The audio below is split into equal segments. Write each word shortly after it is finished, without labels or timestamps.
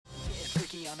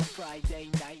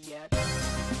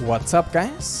What's up,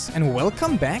 guys, and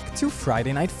welcome back to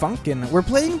Friday Night Funkin'. We're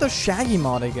playing the Shaggy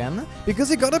Mod again, because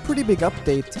it got a pretty big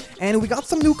update, and we got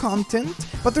some new content,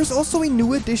 but there's also a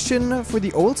new addition for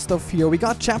the old stuff here. We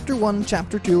got Chapter 1,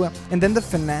 Chapter 2, and then the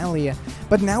finale.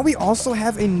 But now we also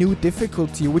have a new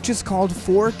difficulty, which is called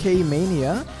 4K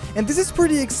Mania, and this is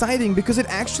pretty exciting because it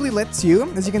actually lets you,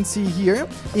 as you can see here,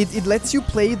 it lets you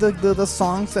play the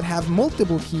songs that have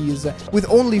multiple keys with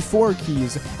only 4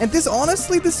 keys. And this,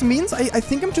 honestly, this means I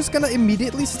think I'm just gonna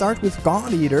immediately start with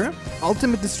God Eater,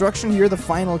 Ultimate Destruction here, the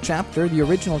final chapter, the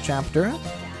original chapter.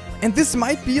 And this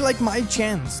might be like my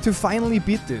chance to finally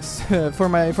beat this for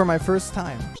my first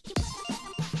time.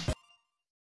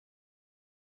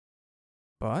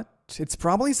 But it's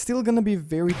probably still gonna be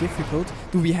very difficult.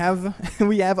 Do we have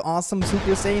we have awesome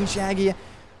Super Saiyan Shaggy?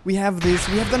 We have this,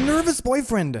 we have the nervous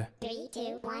boyfriend. 3,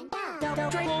 2, 1,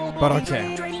 go! But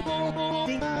okay.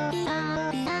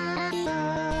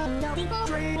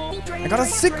 I got a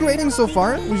sick rating so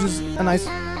far, which is a nice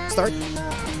start.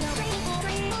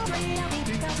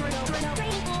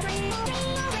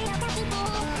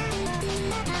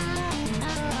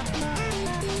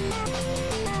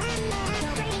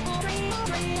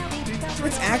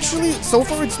 It's actually, so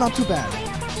far it's not too bad.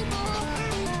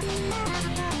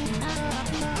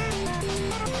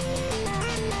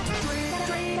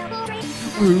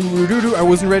 I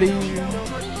wasn't ready.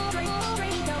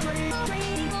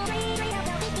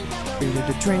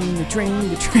 The train.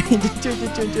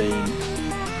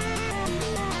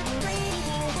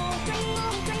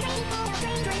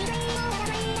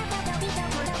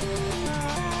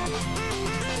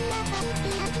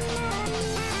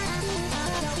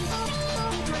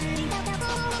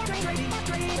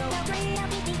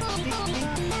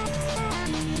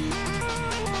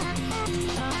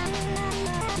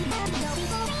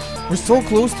 We're so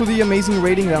close to the amazing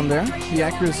rating down there, the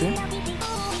accuracy.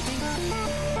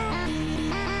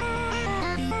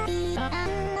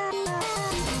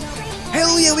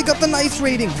 Hell yeah, we got the nice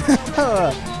rating!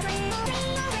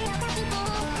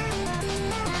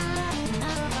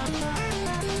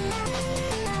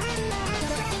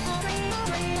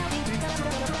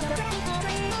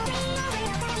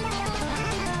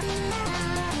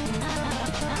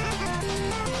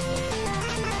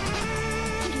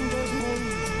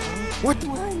 What?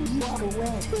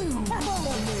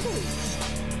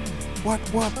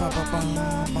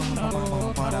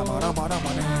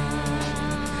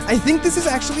 I think this is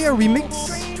actually a remix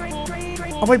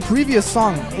of a previous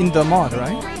song in the mod,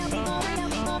 right?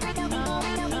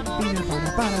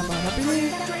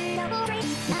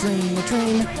 The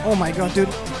train. Oh my god,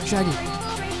 dude. Shaggy.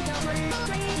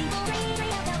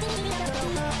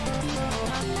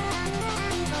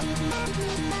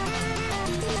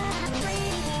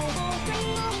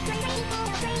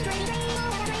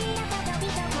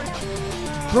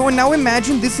 Bro, and now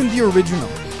imagine this in the original.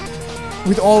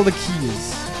 With all the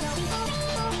keys.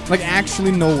 Like,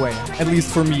 actually no way. At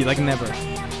least for me, like never.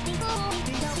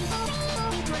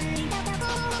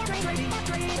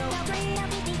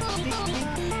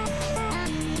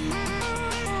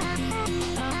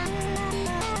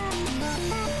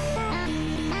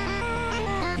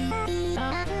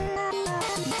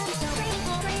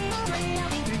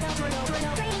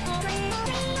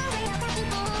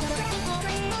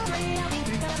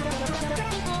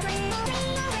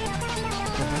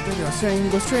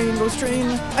 Ghost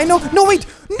train. I know. No, wait.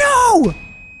 No!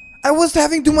 I was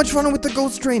having too much fun with the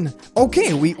ghost train.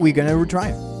 Okay, we gonna retry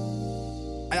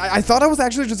it. I thought I was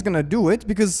actually just gonna do it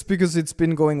because it's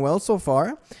been going well so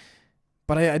far.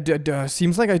 But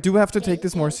seems like I do have to take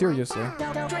this more seriously.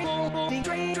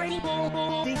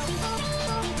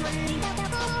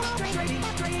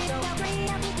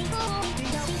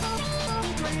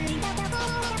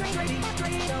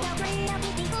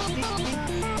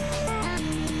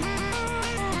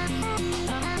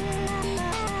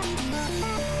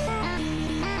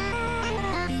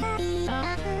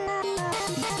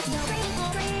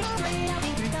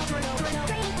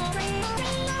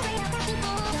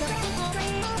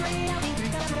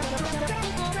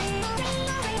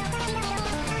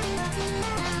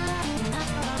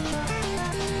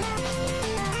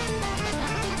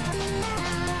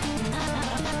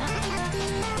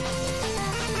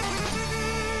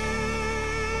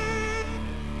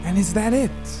 And is that it?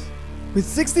 With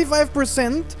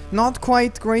 65%, not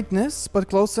quite greatness, but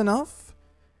close enough.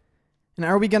 And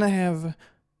are we gonna have...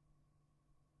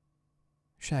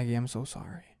 Shaggy, I'm so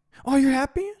sorry. Oh, you're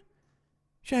happy?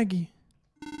 Shaggy.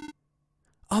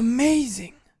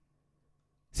 Amazing!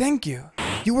 Thank you.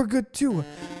 You were good too.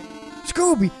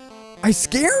 Scooby, I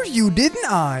scared you, didn't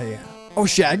I? Oh,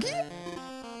 Shaggy?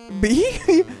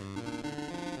 B?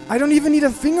 I don't even need a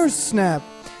finger snap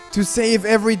to save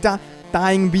every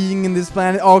dying being in this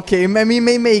planet. Okay, I mean,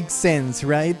 it makes sense,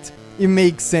 right? It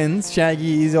makes sense.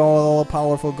 Shaggy is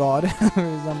all-powerful god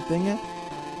or something.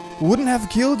 Wouldn't have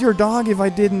killed your dog if I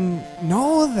didn't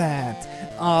know that.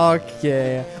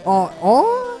 Okay.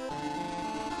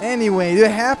 Anyway, the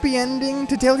happy ending.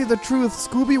 To tell you the truth,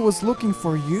 Scooby was looking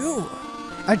for you.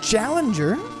 A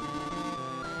challenger?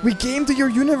 We came to your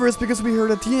universe because we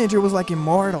heard a teenager was like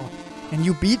immortal. And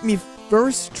you beat me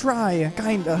first try,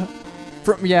 kinda.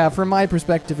 From my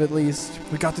perspective at least.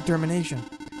 We got determination.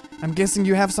 I'm guessing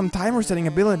you have some timer setting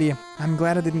ability. I'm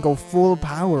glad I didn't go full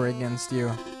power against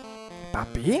you.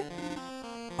 Papi?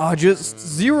 Just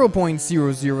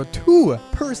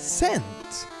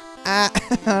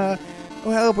 0.002%.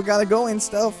 Well, we gotta go and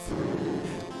stuff.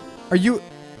 Are you...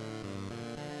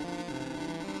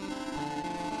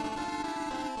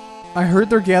 I heard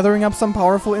they're gathering up some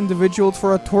powerful individuals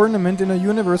for a tournament in a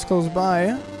universe close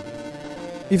by.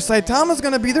 If Saitama's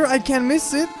gonna be there, I can't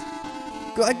miss it.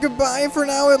 Like, goodbye for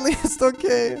now at least,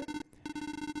 okay.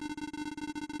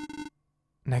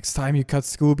 Next time you cut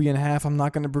Scooby in half, I'm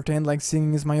not gonna pretend like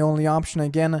singing is my only option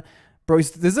again. Bro,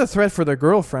 this is a threat for the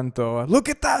girlfriend though. Look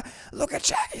at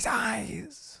Shaggy's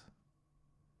eyes.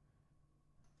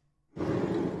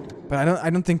 But I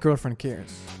don't think girlfriend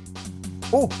cares.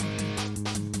 Oh!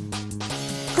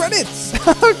 Credits!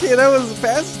 Okay, that was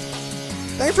fast.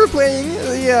 Thanks for playing.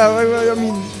 Yeah, I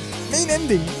mean, main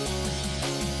ending.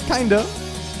 Kinda.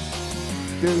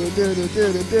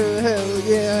 Hell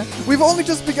yeah. We've only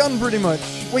just begun pretty much.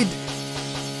 Wait.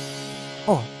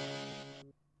 Oh.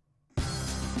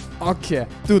 Okay.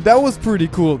 Dude, that was pretty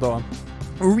cool though.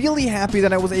 Really happy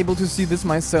that I was able to see this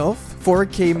myself.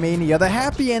 4K Mania, the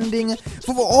happy ending.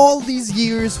 For all these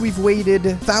years we've waited,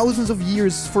 thousands of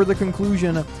years for the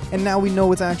conclusion, and now we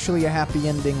know it's actually a happy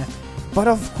ending. But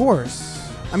of course,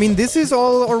 I mean, this is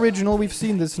all original, we've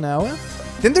seen this now.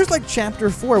 Then there's like chapter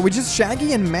 4, which is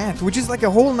Shaggy and Matt, which is like a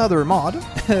whole nother mod,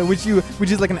 which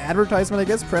is like an advertisement, I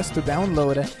guess, press to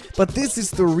download. But this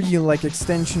is the real like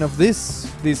extension of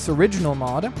this original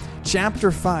mod.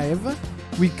 Chapter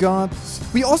 5, we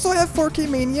also have 4K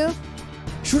Mania.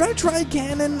 Should I try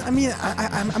Cannon? I mean,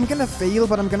 I'm gonna fail,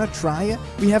 but I'm gonna try.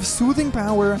 We have Soothing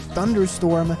Power,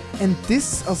 Thunderstorm, and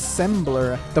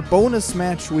Disassembler, the bonus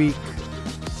match week.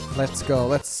 Let's go.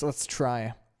 Let's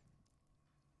try.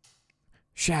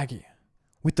 Shaggy,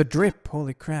 with the drip.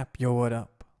 Holy crap! Yo, what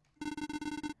up?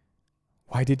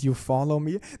 Why did you follow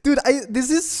me, dude? This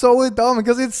is so dumb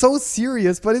because it's so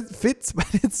serious, but it fits.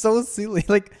 But it's so silly.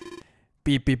 Like,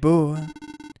 beep beep boo.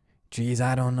 Jeez,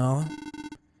 I don't know.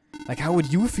 Like, how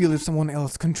would you feel if someone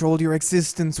else controlled your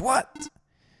existence? What?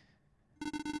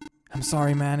 I'm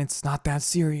sorry, man. It's not that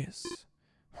serious.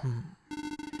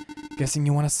 Guessing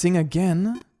you want to sing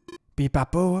again? Beep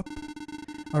bop boop.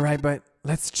 Alright, but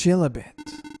let's chill a bit.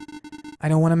 I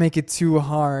don't want to make it too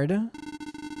hard.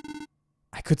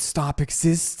 I could stop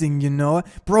existing, you know?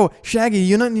 Bro, Shaggy,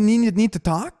 you need to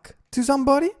talk to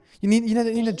somebody? You need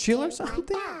to chill or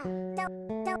something?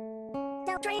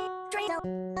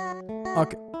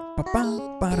 Okay.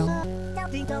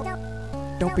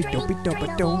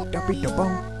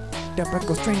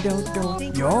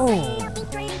 Yo.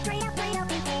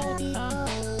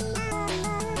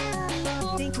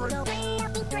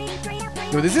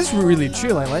 Yo, this is really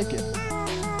chill. I like it.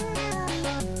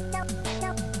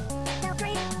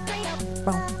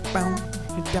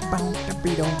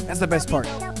 That's the best part.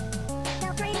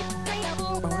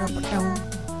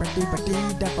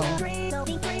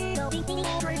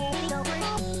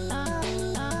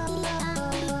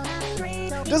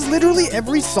 Does literally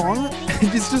every song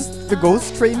it's just the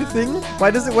ghost train thing?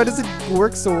 Why does it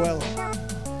work so well?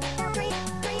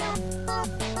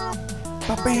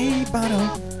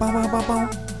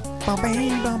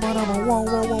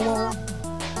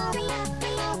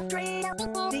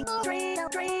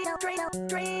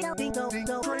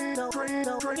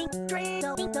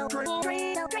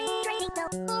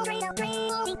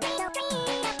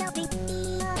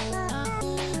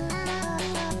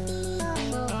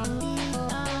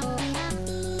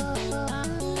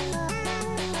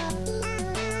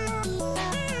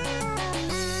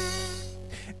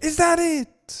 Is that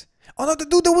it? Oh no,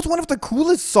 dude, that was one of the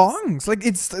coolest songs. Like,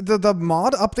 it's the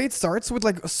mod update starts with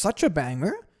like such a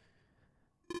banger.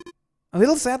 A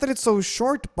little sad that it's so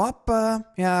short, but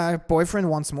yeah, boyfriend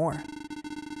wants more.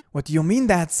 What do you mean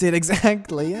that's it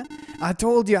exactly? I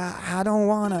told you I don't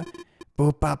wanna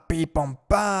boop beep bum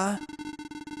ba.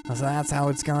 So that's how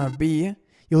it's gonna be.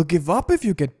 You'll give up if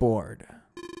you get bored.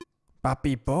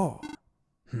 Papi bo.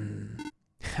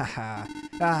 Haha.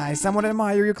 I somewhat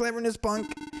admire your cleverness,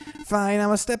 punk. Fine,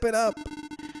 I'ma step it up.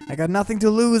 I got nothing to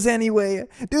lose anyway.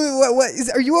 Dude,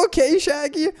 are you okay,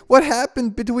 Shaggy? What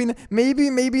happened between maybe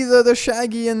the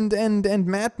Shaggy and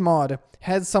Matt mod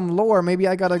had some lore. Maybe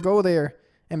I gotta go there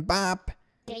and bop.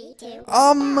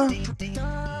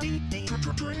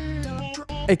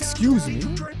 Excuse me?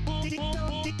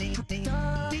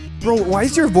 Bro, why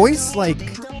is your voice like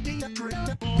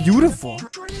beautiful?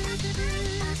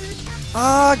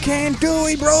 I can't do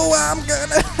it, bro. I'm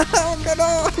gonna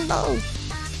oh no.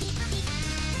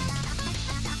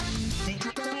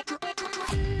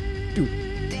 Dude,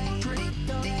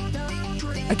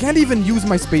 I can't even use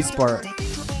my spacebar.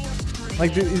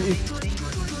 Like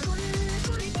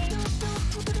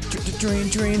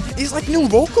train. It's like new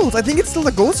vocals. I think it's still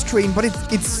the Ghost Train, but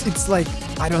it's like,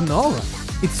 I don't know.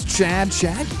 It's Shaggy.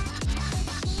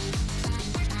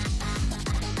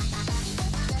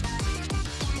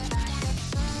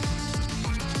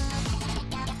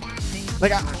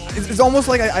 Like it's almost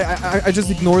like I just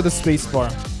ignore the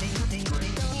spacebar.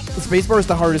 The spacebar is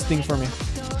the hardest thing for me.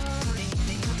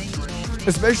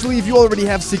 Especially if you already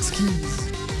have 6 keys.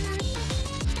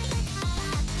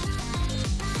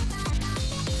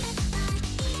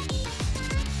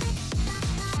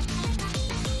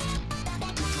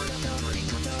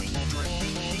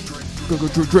 Go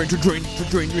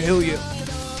train, hell yeah.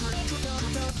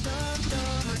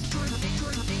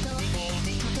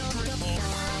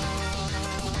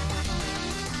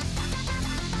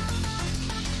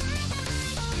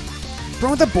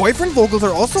 Bro, the boyfriend vocals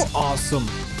are also awesome.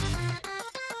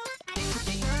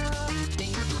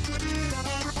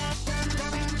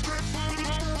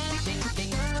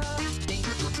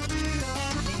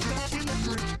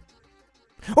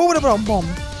 Oh, what about bomb?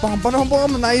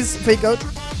 Nice fake out.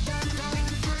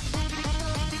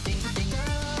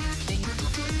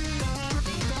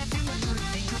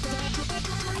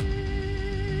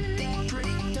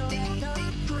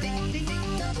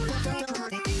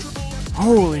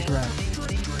 Holy crap.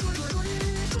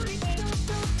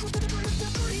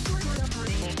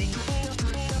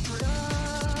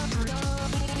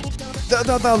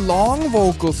 The long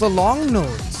vocals, the long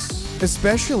notes,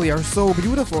 especially, are so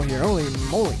beautiful here. Holy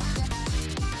moly.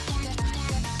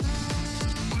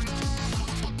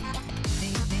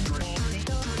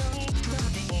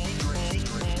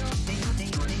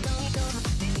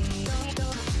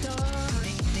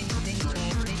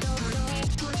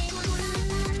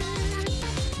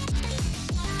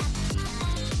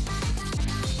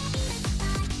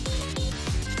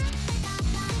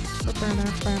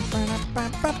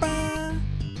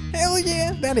 Hell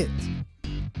yeah, that it.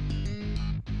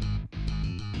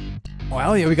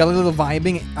 Well, yeah, we got a little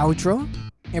vibing outro.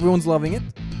 Everyone's loving it.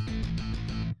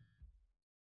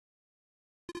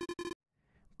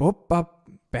 Boop, bop,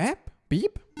 bap,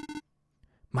 beep.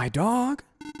 My dog?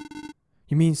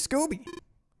 You mean Scooby?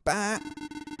 Bah.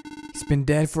 He's been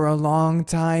dead for a long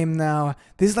time now.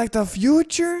 This is like the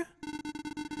future?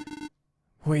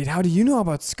 Wait, how do you know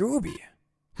about Scooby?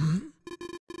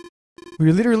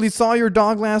 We literally saw your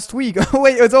dog last week.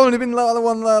 Wait, it's only been the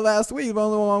one last week,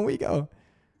 only 1 week ago.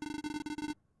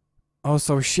 Oh,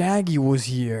 so Shaggy was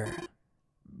here.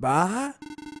 Bah?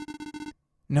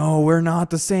 No, we're not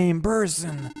the same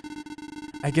person.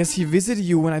 I guess he visited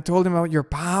you when I told him about your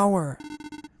power.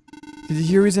 Did you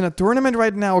hear he's in a tournament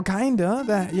right now?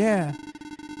 Kinda. Yeah.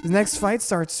 His next fight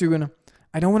starts soon.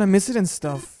 I don't want to miss it and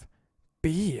stuff.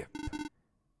 Beep.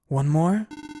 One more?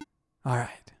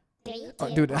 Alright.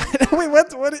 Oh, dude. Wait,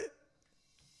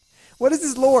 what is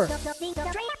this lore?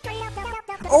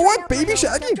 Oh, what? Baby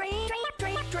Shaggy?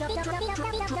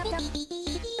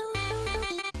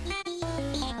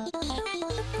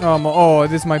 Oh,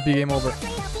 this might be game over.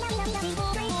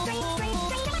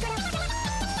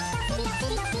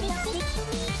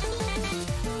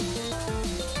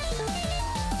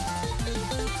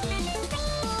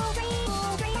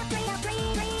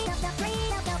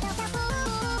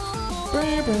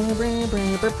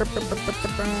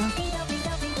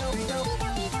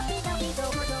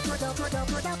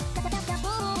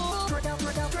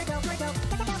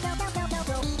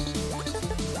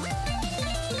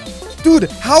 Dude,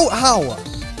 how?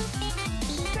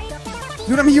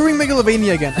 Dude, I'm hearing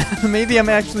Megalovania again. Maybe I'm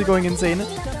actually going insane.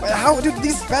 But how, dude,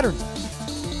 these patterns?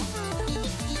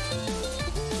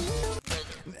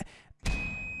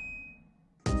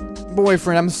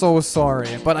 Boyfriend, I'm so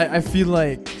sorry, but I feel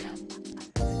like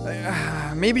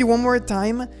maybe one more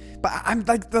time. But I'm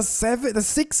like the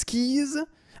 6 keys.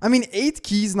 I mean, 8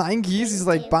 keys, 9 keys is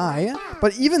like bye.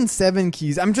 But even 7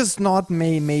 keys, I'm just not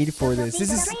made for this.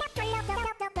 This is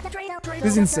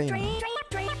insane.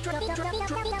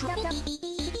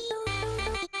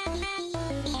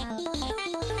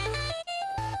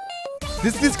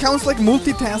 This counts like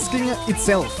multitasking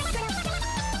itself.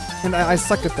 And I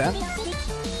suck at that.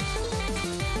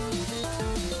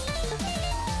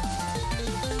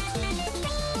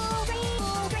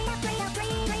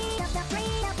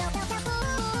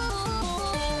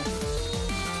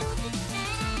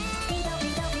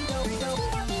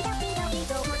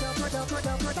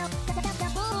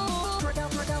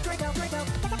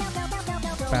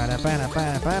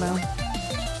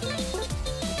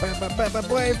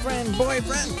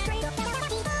 Boyfriend.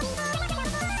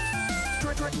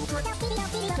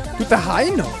 With the high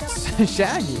notes,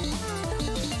 Shaggy.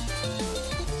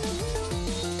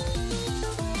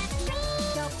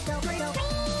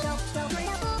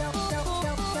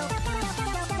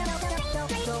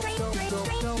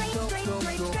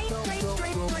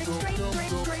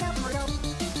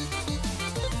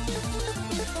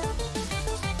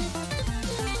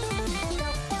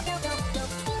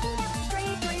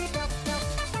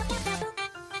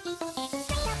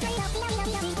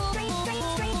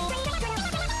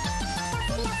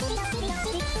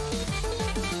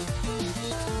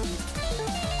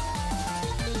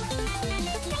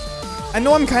 I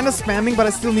know I'm kind of spamming, but I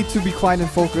still need to be quiet and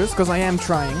focused, because I am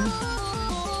trying.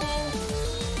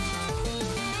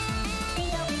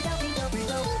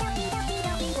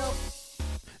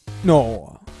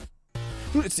 No.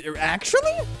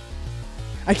 Actually?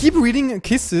 I keep reading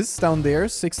kisses down there,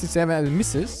 67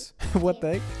 misses. What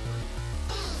the heck?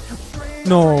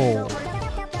 No.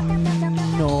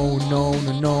 No.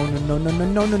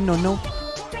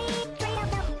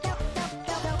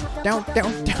 Down.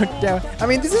 I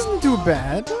mean, this isn't too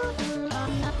bad.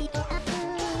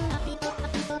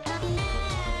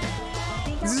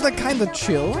 This is like kind of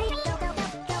chill.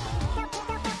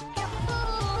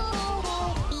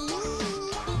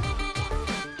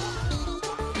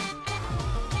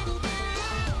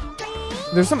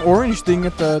 There's some orange thing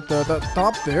at the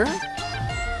top there.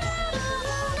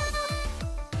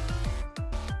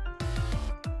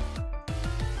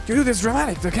 Dude, it's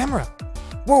dramatic, the camera.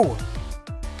 Whoa.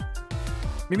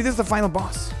 Maybe this is the final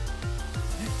boss.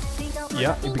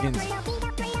 Yeah, it begins.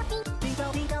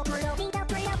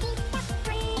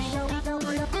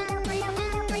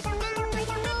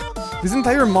 This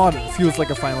entire mod feels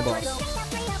like a final boss.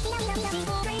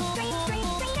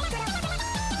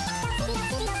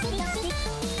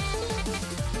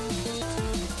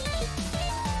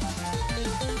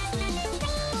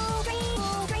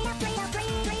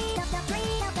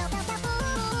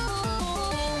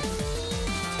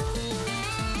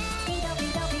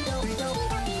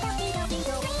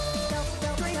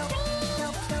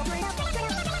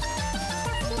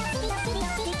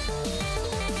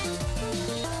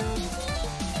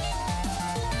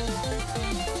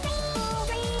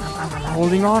 I'm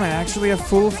holding on, I actually have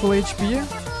full HP.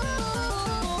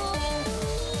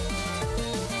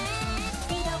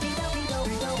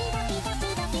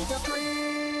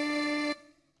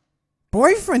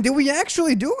 Boyfriend, did we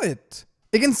actually do it?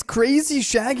 Against crazy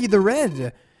Shaggy the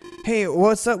Red. Hey,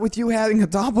 what's up with you having a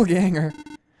doppelganger?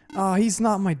 Oh, he's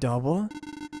not my double.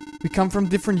 We come from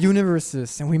different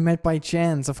universes and we met by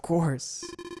chance, of course.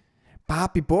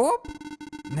 Papi Bob?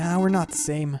 Nah, we're not the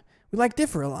same. We like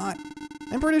differ a lot.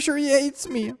 I'm pretty sure he hates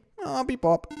me. Oh, beep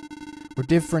pop. We're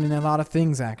different in a lot of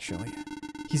things, actually.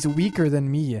 He's weaker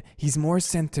than me. He's more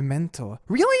sentimental.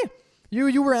 Really?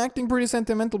 You were acting pretty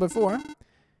sentimental before.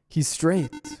 He's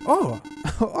straight. Oh.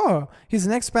 Oh. His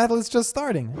next battle is just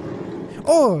starting.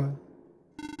 Oh.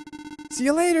 See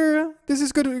you later. This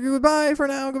is good. Goodbye for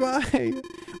now. Goodbye.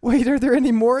 Wait, are there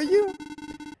any more of you?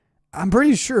 I'm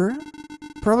pretty sure.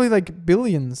 Probably like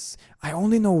billions. I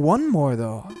only know one more,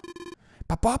 though.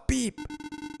 Pop beep.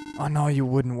 Oh no, you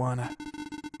wouldn't wanna.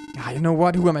 Ah, you know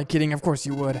what? Who am I kidding? Of course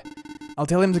you would. I'll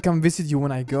tell him to come visit you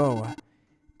when I go.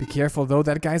 Be careful though,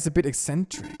 that guy's a bit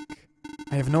eccentric.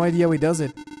 I have no idea how he does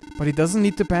it, but he doesn't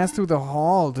need to pass through the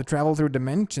hall to travel through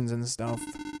dimensions and stuff.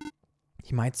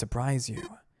 He might surprise you.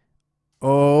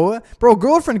 Oh, bro,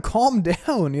 girlfriend, calm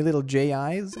down, you little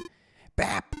J-eyes.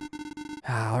 Bap.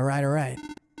 Ah, alright.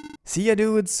 See ya,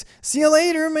 dudes. See ya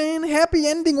later, man. Happy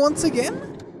ending once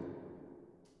again.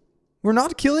 We're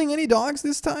not killing any dogs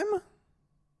this time?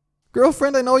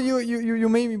 Girlfriend, I know you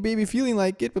may be feeling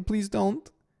like it, but please don't.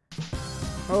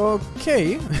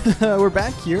 Okay, we're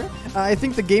back here. I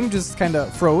think the game just kind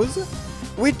of froze,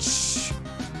 which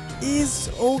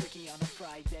is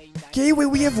okay. Wait,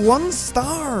 we have 1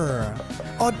 star.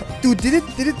 Oh, dude, did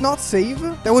it not save?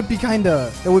 That would be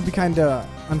kinda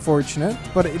unfortunate,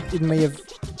 but it may have.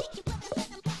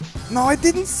 No, it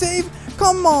didn't save.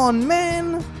 Come on,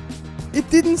 man. It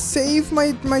didn't save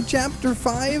my chapter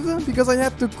 5 because I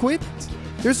had to quit.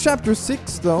 Here's chapter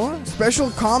 6 though.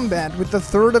 Special combat with the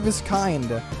third of his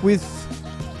kind. With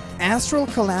Astral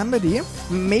Calamity.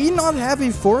 May not have a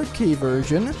 4K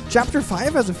version. Chapter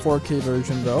 5 has a 4K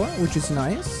version though, which is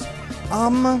nice. I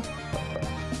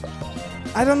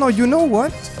don't know, you know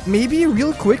what? Maybe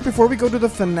real quick before we go to the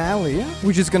finale,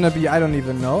 which is gonna be, I don't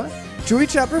even know. Should we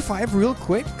chapter 5 real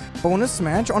quick? Bonus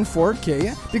match on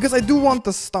 4K, because I do want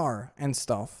the star and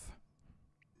stuff.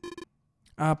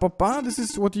 Papa, this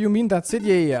is, what do you mean? That's it?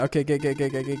 Yeah. Okay, get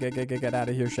out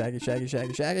of here, Shaggy.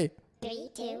 3,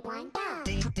 2, 1,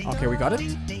 go. Okay, we got it.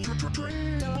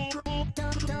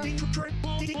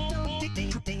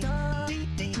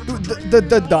 Dude,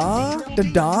 the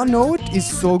da note is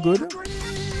so good.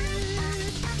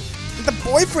 The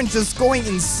boyfriend just going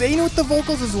insane with the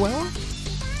vocals as well.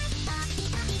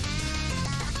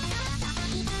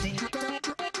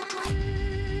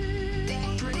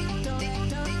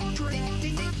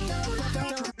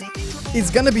 It's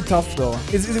gonna be tough though.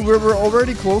 We're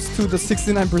already close to the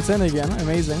 69% again.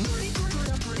 Amazing.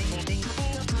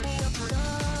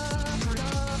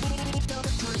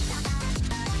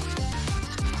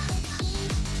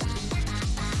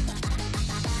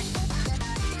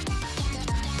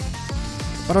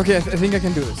 But okay, I think I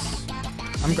can do this.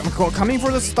 I'm coming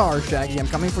for the star, Shaggy. I'm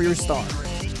coming for your star.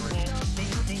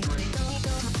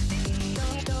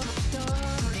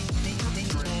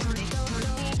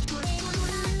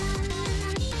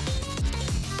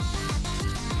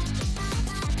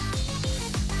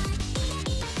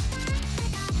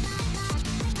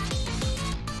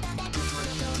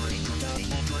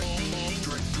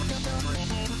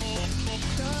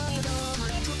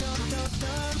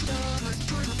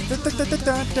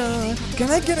 Can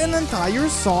I get an entire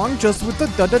song just with the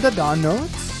da-da-da-da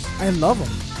notes? I love them.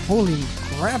 Holy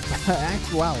crap.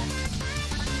 Wow.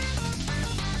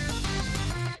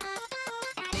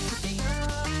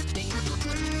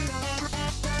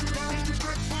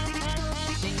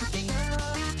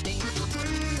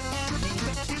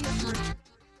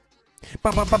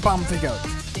 Bam, figure out.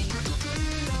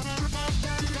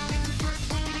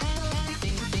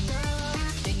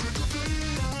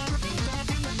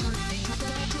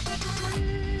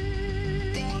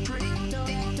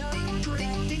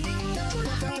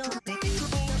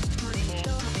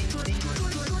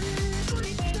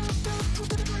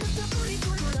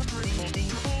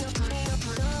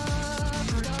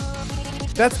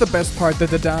 That's the best part. Da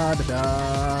da da da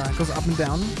da. It goes up and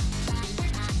down.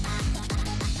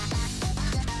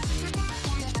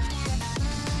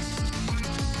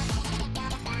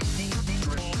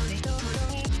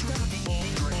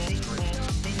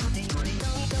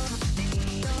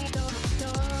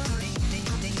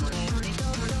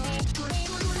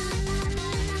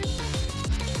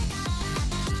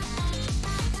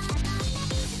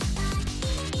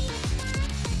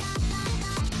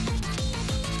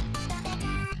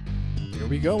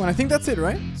 We go, and I think that's it,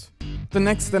 right? The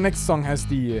next song has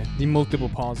the multiple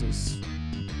pauses.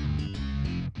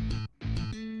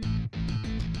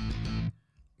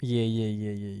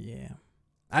 Yeah.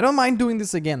 I don't mind doing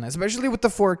this again, especially with the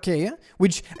 4K,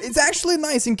 which is actually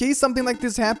nice in case something like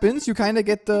this happens. You kind of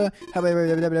get the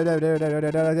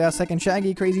second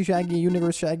Shaggy, crazy Shaggy,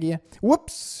 universe Shaggy.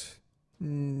 Whoops.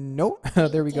 No,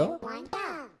 there we go.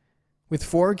 With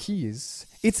 4 keys,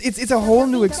 it's a whole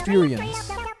new experience.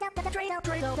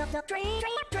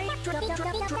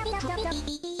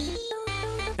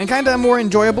 And kind of a more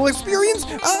enjoyable experience.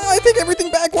 I take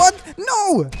everything back. What?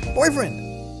 No, boyfriend.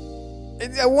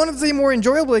 I wanted to say more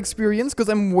enjoyable experience because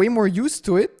I'm way more used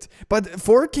to it. But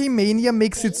 4K Mania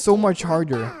makes it so much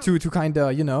harder to kind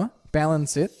of, you know,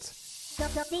 balance it.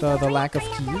 The lack of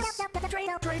keys.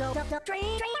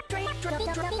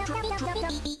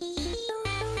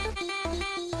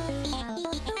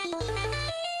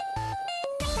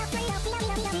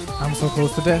 I'm so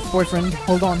close to death, boyfriend.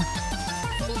 Hold on.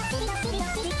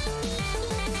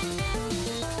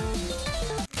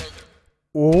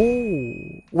 Oh,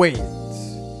 wait,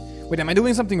 am I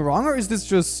doing something wrong, or is this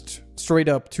just straight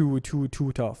up too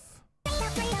tough?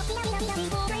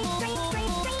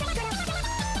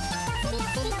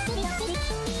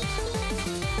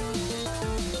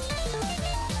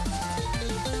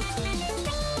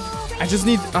 I just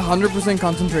need 100%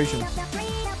 concentration.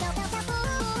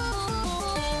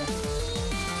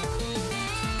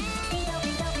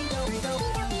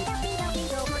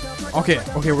 Okay,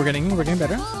 we're getting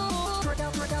better.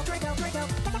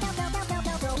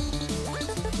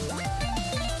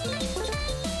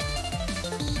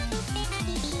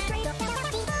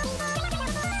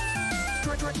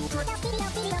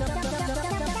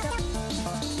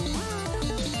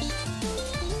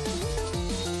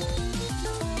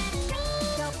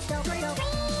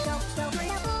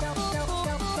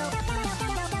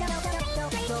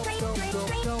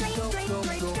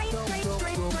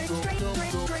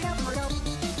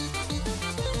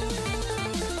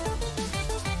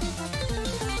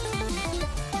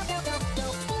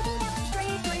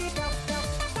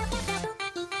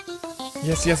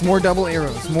 Yes, yes, more double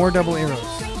arrows. More double arrows.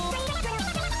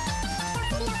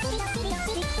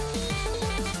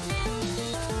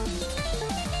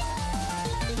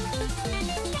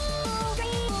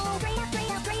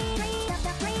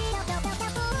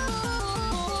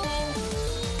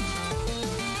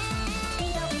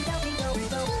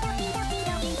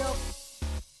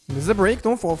 This is a break,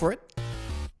 don't fall for it.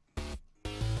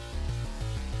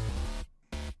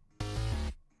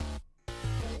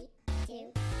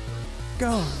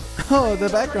 Go. Oh, the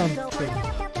background thing.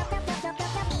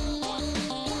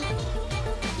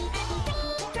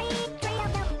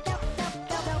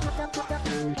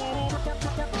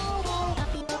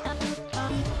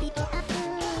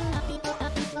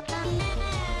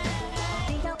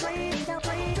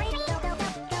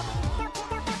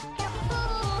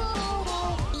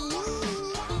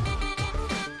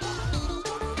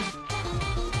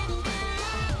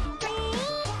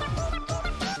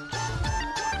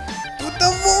 The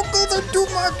vocals are too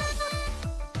much!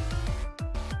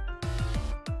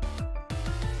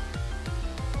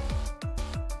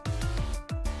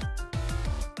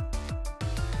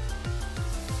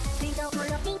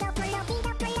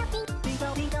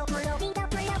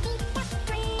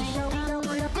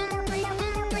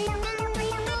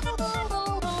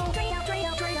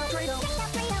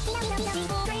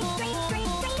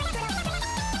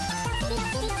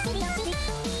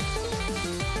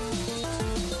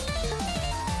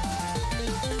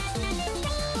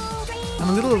 I'm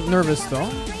a little nervous though,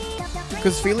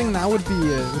 because failing now would be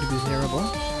terrible.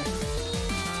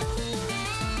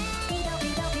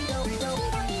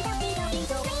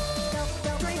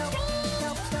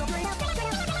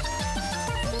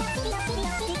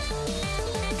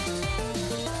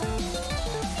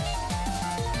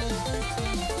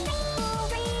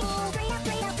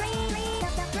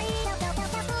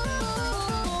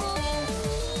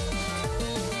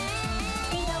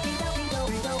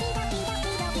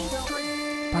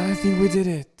 I think we did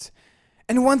it.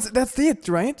 And once that's it,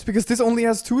 right? Because this only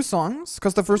has 2 songs.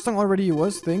 Because the first song already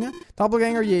was thing.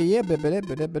 Doppelganger, yeah.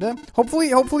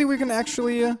 Hopefully we can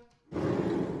actually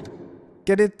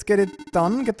get it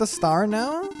done. Get the star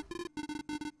now.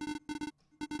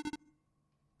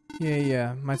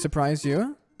 Yeah. Might surprise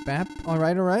you. Bap.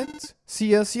 Alright. See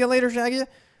ya later, Shaggy.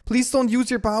 Please don't use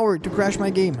your power to crash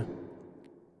my game.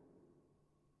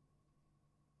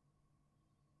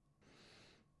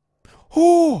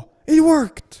 Oh, it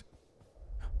worked!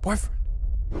 Boyfriend.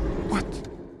 What?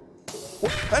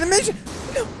 Animation!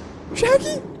 No!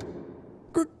 Shaggy?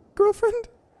 Girlfriend?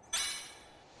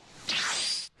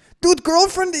 Dude,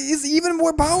 girlfriend is even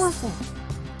more powerful!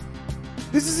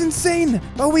 This is insane!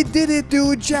 But we did it,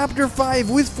 dude! Chapter 5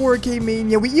 with 4K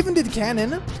Mania. We even did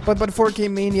canon, but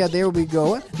 4K Mania, there we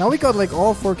go. Now we got like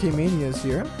all 4K Manias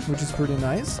here, which is pretty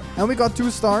nice. And we got 2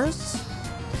 stars.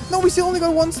 No, we still only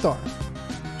got 1 star.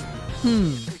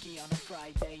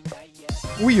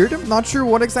 Weird. I'm not sure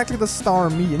what exactly the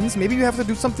star means. Maybe you have to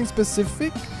do something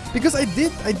specific. Because I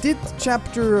did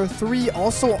chapter 3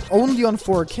 also only on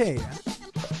 4K.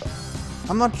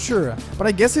 I'm not sure. But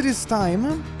I guess it is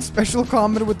time. Special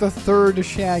comment with the 3rd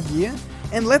Shaggy.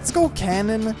 And let's go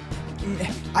canon.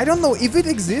 I don't know. If it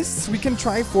exists, we can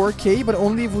try 4K, but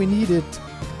only if we need it.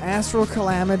 Astral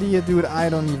Calamity, dude, I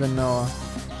don't even know.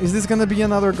 Is this gonna be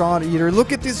another God Eater?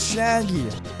 Look at this Shaggy.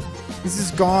 This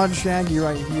is God Shaggy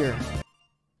right here.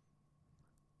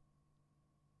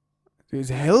 There's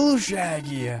Hell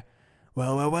Shaggy.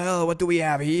 Well, what do we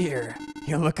have here?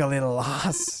 You look a little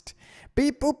lost.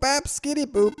 Beep boop bap skitty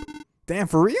boop. Damn,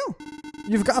 for real?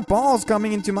 You've got balls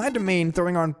coming into my domain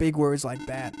throwing on big words like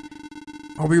that.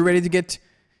 Are we ready to get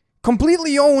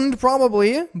completely owned,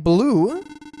 probably? Blue?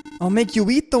 I'll make you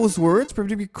eat those words,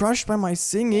 probably be crushed by my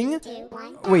singing.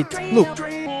 Wait, look.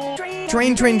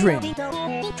 Train.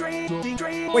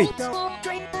 Wait.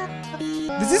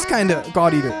 This is kinda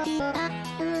God Eater.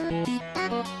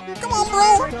 Come on,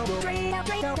 bro!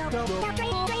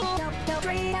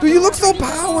 Dude, you look so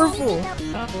powerful!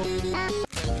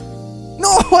 No,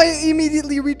 I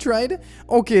immediately retried.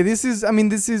 Okay, this is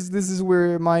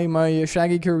where my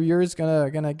Shaggy career is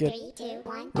gonna get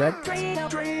wrecked.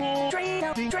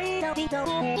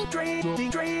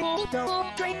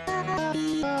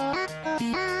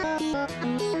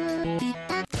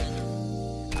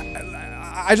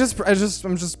 I'm just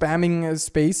spamming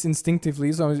space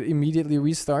instinctively, so I immediately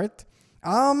restart.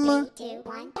 You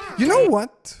know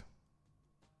what?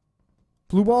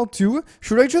 Blue ball 2.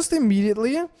 Should I just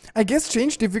immediately, I guess,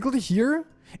 change difficulty here?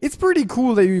 It's pretty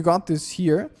cool that you got this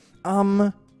here.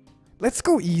 Let's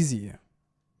go easy.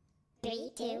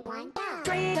 3, 2, 1, go.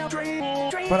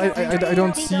 But I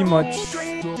don't see much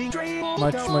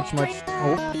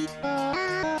hope.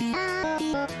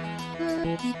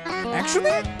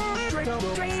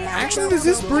 Actually, this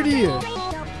is pretty a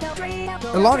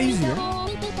lot easier.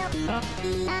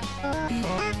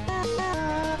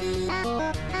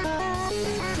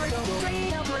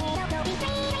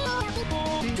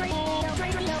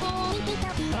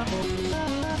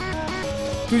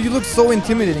 Dude, you look so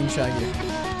intimidating, Shaggy.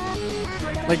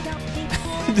 Like,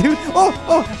 dude.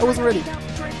 Oh, I wasn't ready.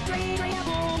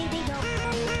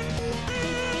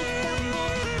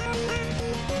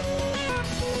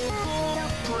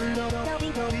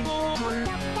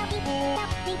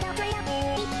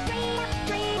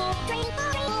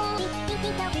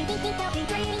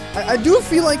 I do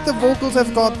feel like the vocals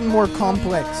have gotten more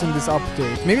complex in this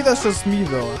update. Maybe that's just me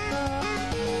though.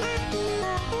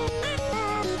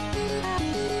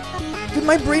 Dude,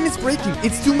 my brain is breaking.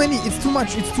 It's too many. It's too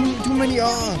much. It's too many.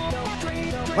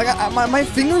 Like my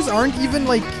fingers aren't even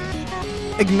like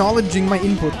acknowledging my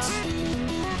inputs.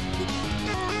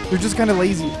 They're just kind of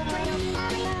lazy.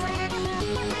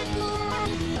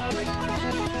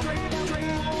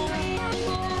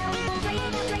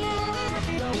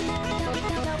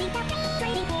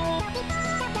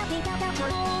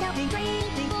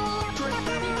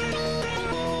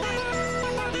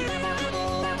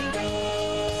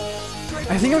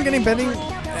 I think I'm getting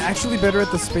actually better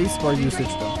at the spacebar usage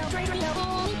though.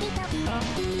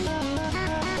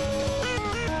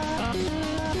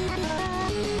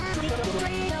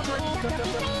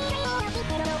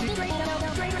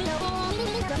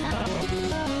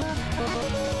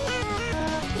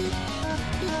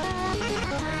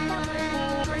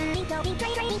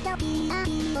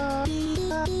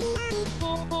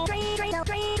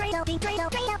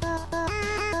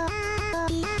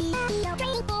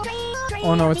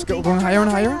 Oh no, it's going higher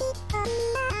and higher.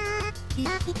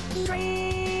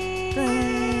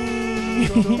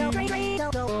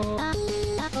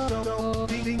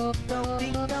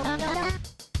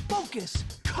 Focus,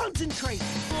 concentrate.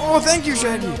 Oh, thank you,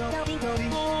 Shaggy.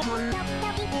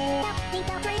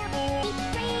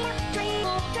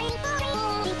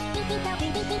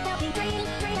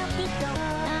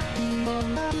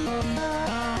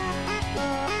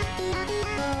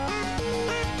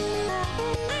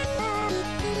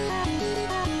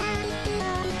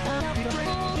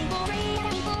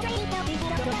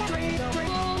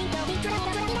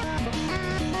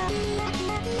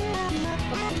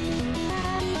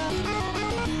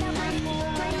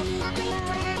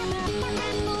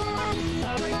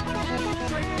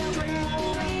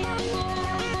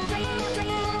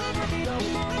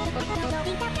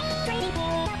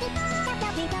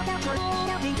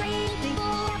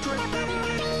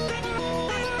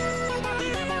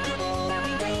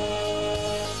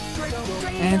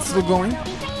 And still going.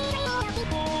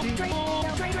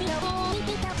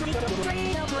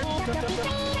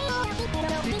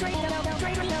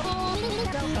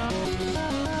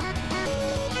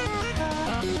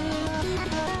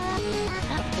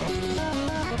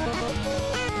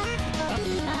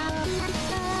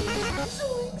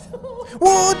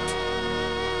 What?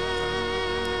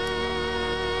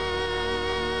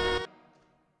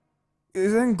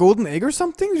 Is that a golden egg or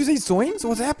something? Did you say zoinks?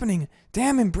 What's happening?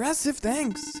 Damn, impressive,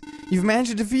 thanks. You've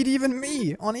managed to defeat even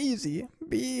me on easy.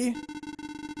 B.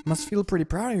 Must feel pretty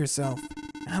proud of yourself.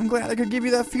 I'm glad I could give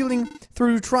you that feeling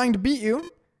through trying to beat you.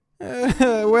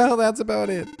 Well, that's about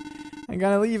it. I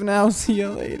gotta leave now. See you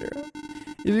later.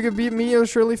 If you could beat me, you'll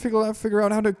surely figure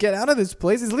out how to get out of this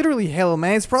place. It's literally hell,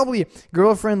 man. It's probably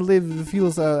girlfriend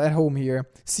feels at home here.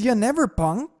 See ya never,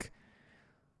 punk.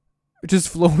 Just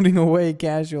floating away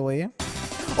casually.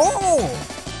 Oh!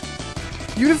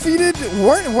 You defeated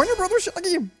Warner Brothers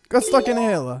Shaggy. Got stuck in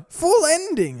hell. Full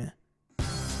ending.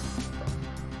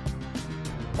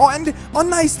 Oh, and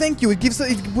nice, thank you. It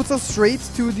puts us straight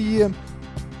to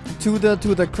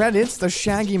the credits. The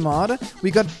Shaggy Mod.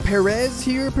 We got Perez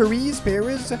here, Perez,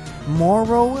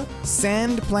 Moro,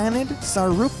 Sand Planet,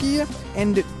 Saruki,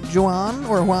 and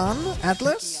Juan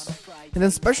Atlas. And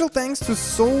then special thanks to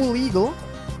Soul Eagle,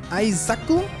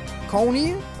 Aizaku,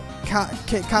 Koni,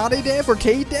 Kadedev or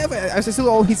K-Dev, I still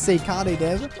always say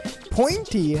Kadedev,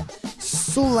 Pointy,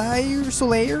 Solaire,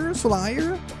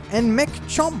 and Mech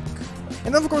Chomp.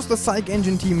 And then of course the Psych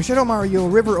Engine team, Shadow Mario,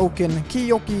 River Oaken,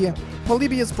 Kiyoki,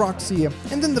 Polybius Proxy,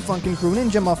 and then the Funkin' Crew,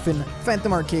 Ninja Muffin,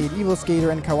 Phantom Arcade, Evil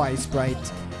Skater, and Kawaii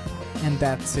Sprite. And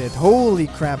that's it. Holy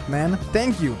crap, man.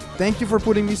 Thank you. Thank you for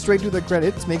putting me straight to the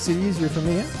credits. Makes it easier for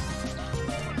me.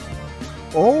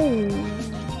 Oh.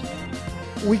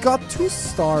 We got 2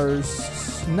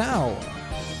 stars now.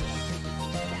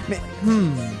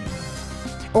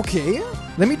 Okay,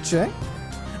 let me check.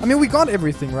 I mean, we got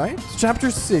everything, right?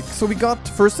 Chapter 6. So we got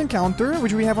First Encounter,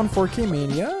 which we have on 4K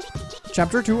Mania.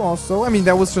 Chapter 2 also. I mean,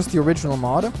 that was just the original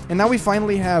mod. And now we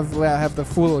finally have the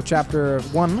full Chapter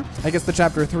 1. I guess the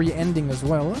Chapter 3 ending as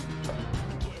well.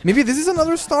 Maybe this is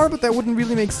another star, but that wouldn't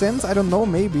really make sense. I don't know,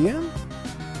 maybe.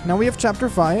 Now we have Chapter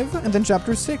 5 and then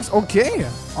Chapter 6. Okay,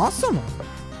 awesome.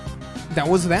 That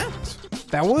was that.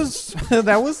 That was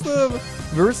that was the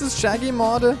versus Shaggy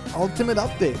Mod Ultimate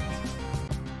Update.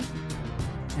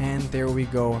 And there we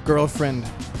go. Girlfriend.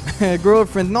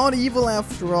 Girlfriend, not evil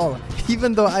after all.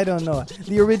 Even though, I don't know,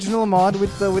 the original mod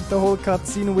with the whole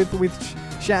cutscene with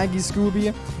Shaggy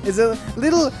Scooby is a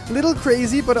little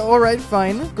crazy, but alright,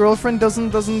 fine. Girlfriend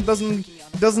doesn't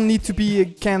need to be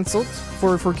cancelled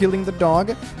for killing the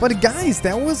dog. But guys,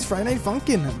 that was Friday Night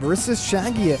Funkin' versus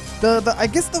Shaggy. I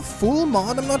guess the full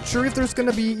mod, I'm not sure if there's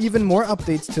gonna be even more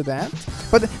updates to that.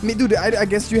 But dude, I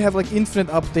guess you have like infinite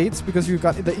updates because you've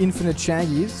got the infinite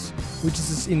Shaggys, which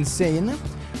is insane.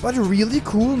 But really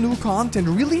cool new content.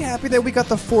 Really happy that we got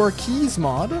the 4 keys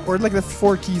mod, or like the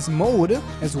 4 keys mode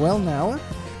as well now.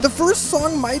 The first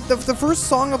song the first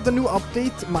song of the new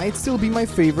update might still be my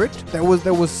favorite. That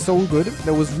was so good.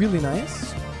 That was really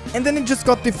nice. And then it just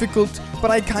got difficult, but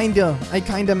I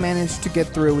kinda managed to get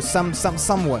through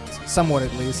somewhat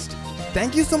at least.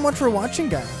 Thank you so much for watching,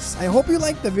 guys. I hope you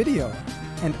liked the video.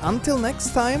 And until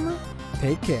next time,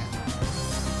 take care.